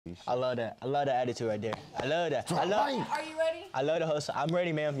I love that. I love the attitude right there. I love that. I love. Are you ready? I love the hustle. I'm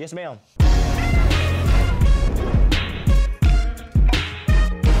ready, ma'am. Yes, ma'am.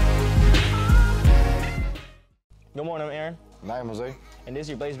 Good morning, I'm Aaron. And I'm Jose. And this is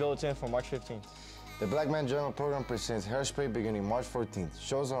your Blaze Bulletin for March 15th. The Black Man Journal program presents Hairspray beginning March 14th.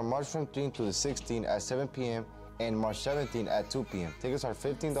 Shows are March 15th to the 16th at 7 p.m. and March 17th at 2 p.m. Tickets are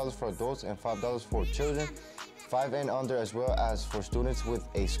 $15 for adults and $5 for children, 5 and under, as well as for students with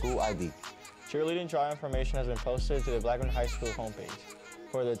a school ID. Cheerleading trial information has been posted to the Blackman High School homepage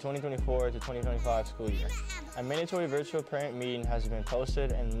for the 2024 to 2025 school year. A mandatory virtual parent meeting has been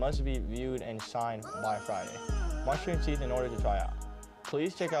posted and must be viewed and signed by Friday, March 15th, in order to try out.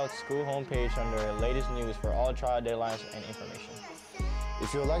 Please check out school homepage under latest news for all trial deadlines and information.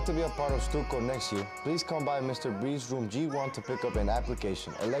 If you would like to be a part of StuCo next year, please come by Mr. Breeze room G1 to pick up an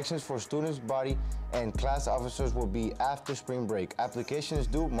application. Elections for students, body, and class officers will be after spring break. Application is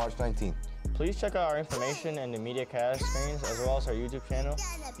due March 19th. Please check out our information in the media cast screens as well as our YouTube channel,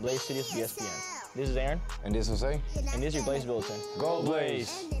 Blaze Studios BSPN. This is Aaron. And this is Jose. And this is your Blaze Bulletin. Go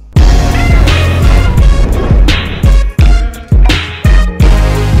Blaze!